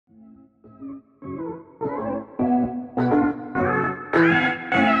Hi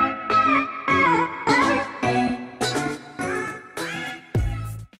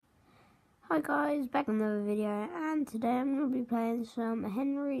guys, back in another video, and today I'm going to be playing some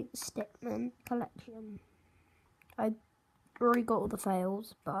Henry Stickmin Collection. I already got all the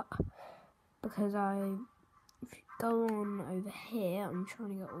fails, but because if you go on over here, I'm trying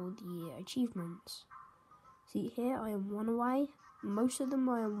to get all the achievements. See here, I am one away. Most of them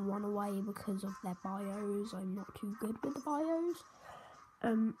I am one away because of their bios. I'm not too good with the bios.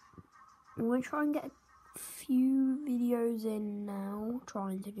 I'm going to try and get a few videos in now,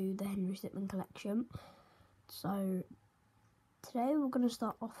 trying to do the Henry Stickmin Collection. So today we're going to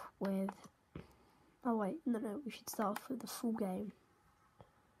start off with, oh wait, no, we should start off with the full game.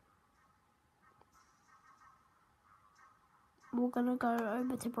 We're going to go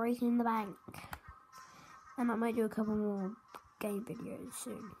over to Breaking the Bank, and I might do a couple more game videos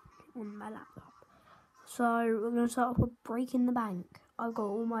soon on my laptop. So we're going to start off with Breaking the Bank. I've got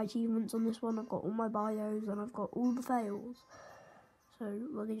all my achievements on this one, I've got all my bios, and I've got all the fails. So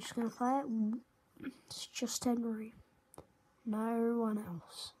we're just going to play it. It's just Henry. No one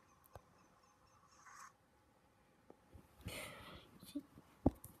else.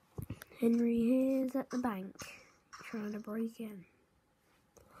 Henry is at the bank, trying to break in.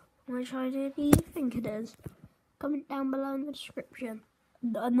 Which idea do you think it is? Comment down below in the description.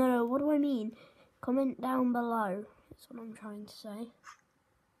 No, what do I mean? Comment down below. That's what I'm trying to say.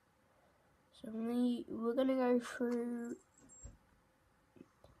 So we're going to go through...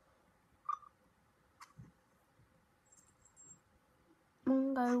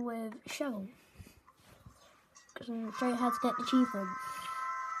 I'm going to go with Shovel, because I'm going to show you how to get the achievements.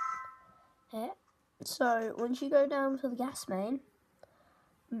 Here. So, once you go down to the gas main,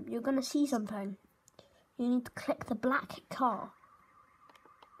 you're going to see something. You need to click the black car.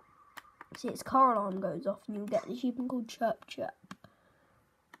 See, its car alarm goes off and you'll get an achievement called Chirp Chirp.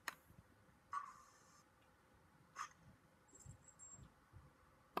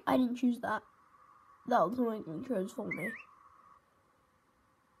 I didn't choose that. That was the one you chose for me.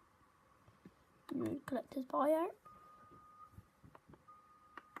 You collect his bio.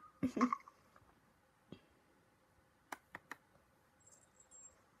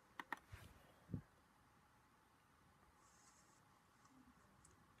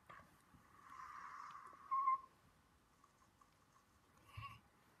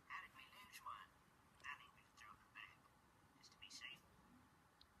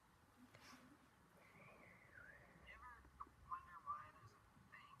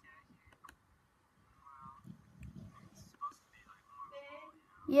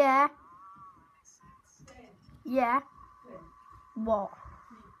 Yeah. Yeah. What?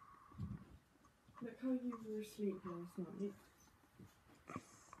 Look how you were asleep last night.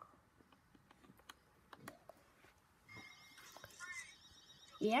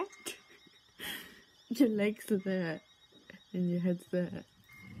 Yeah? Your legs are there and your head's there.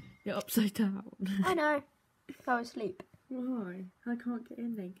 You're upside down. I know. Go asleep. Why? I can't get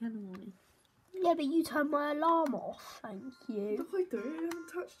in there, can I? Yeah, but you turned my alarm off. Thank you. No, I don't. I haven't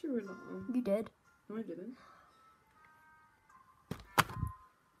touched your alarm. You did. No, I didn't.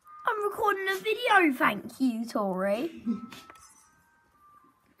 I'm recording a video, thank you, Tori.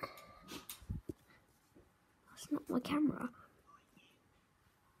 That's not my camera.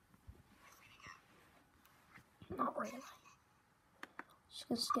 Not really. Just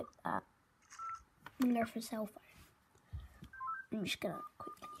gonna skip that. I'm going for a cell phone. I'm just gonna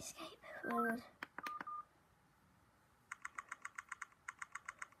quickly escape.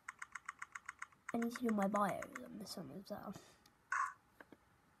 I need to do my bios on this one as well.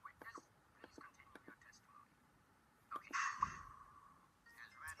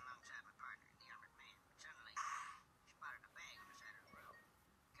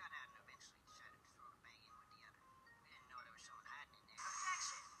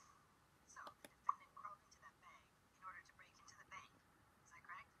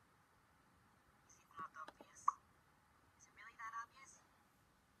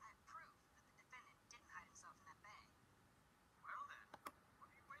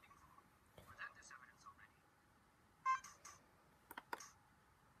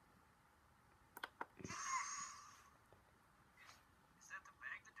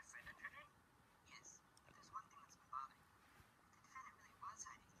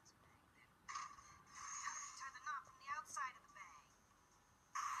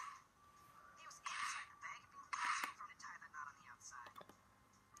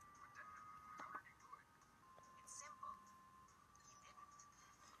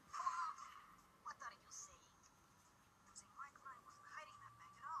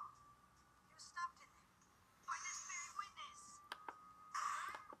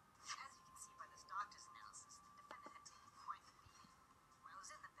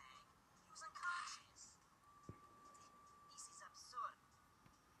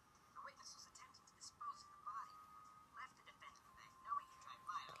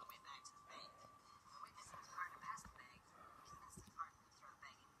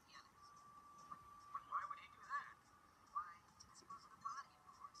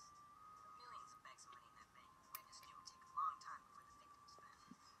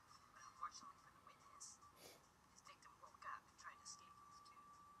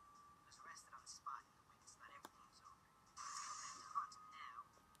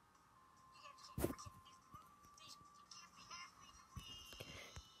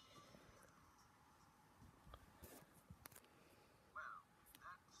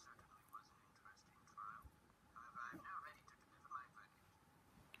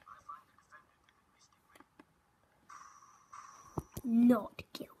 not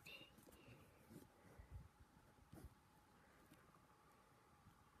guilty.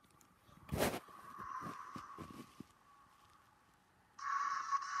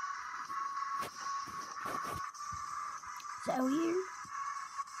 Tell you.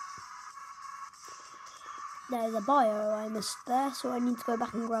 There's a bio I missed there, so I need to go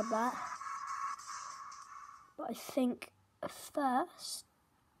back and grab that. But I think first,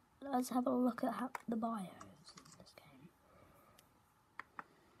 let's have a look at the bios in this game.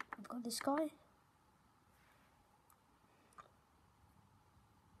 I've got this guy.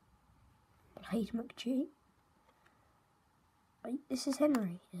 Blade McGee. Wait, this is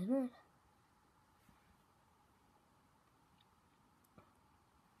Henry, isn't it?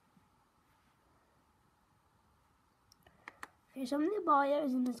 Okay, some of the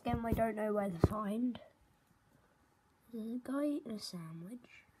bios in this game I don't know where to find. There's a guy in a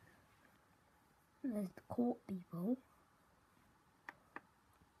sandwich. And there's the court people.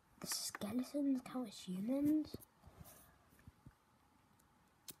 The skeletons count as humans.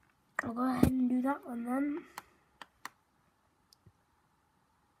 I'll go ahead and do that one then.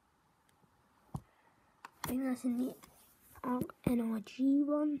 I think that's in the NRG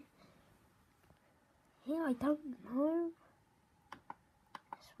one. Here, I don't know.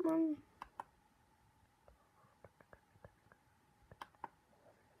 This one.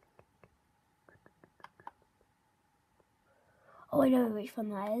 Oh, I know which one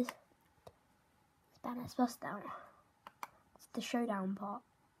that is. It's Badass Bust Down. It's the showdown part.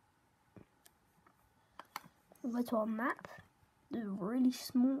 We'll go to our map. It's a really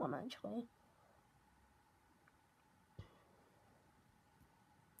small one actually.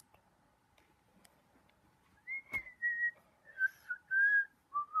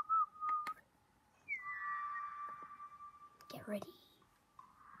 Get ready.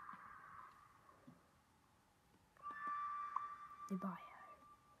 The bio.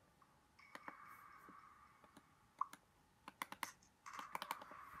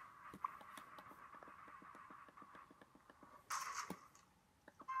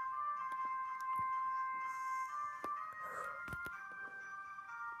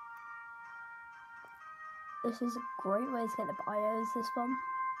 This is a great way to get the bios, this one,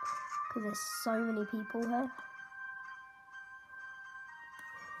 because there's so many people here.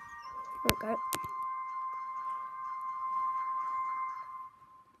 There we go.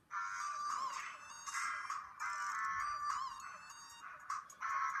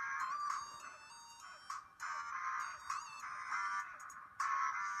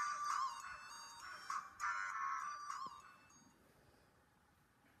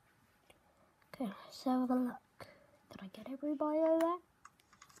 Okay, let's have a look. Did I get every bio there?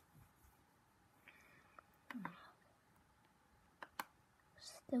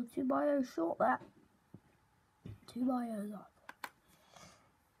 Still 2 bios short there. 2 bios up.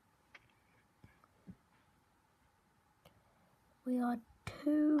 We are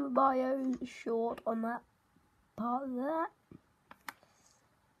 2 bios short on that part of that.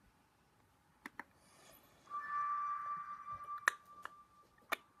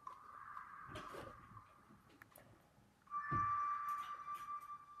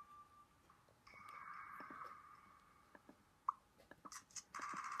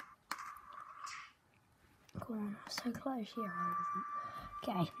 Come on, I'm so close here.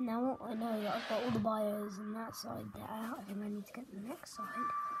 Okay, now I know that I've got all the bios on that side there. I think I need to get the next side.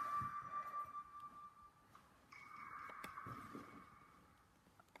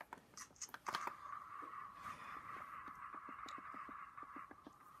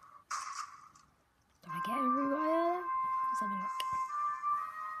 Did I get every bio there? Let's have a look.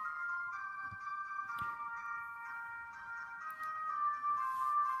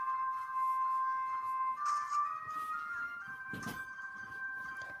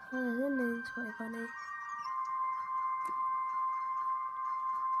 Oh, this ending's quite funny.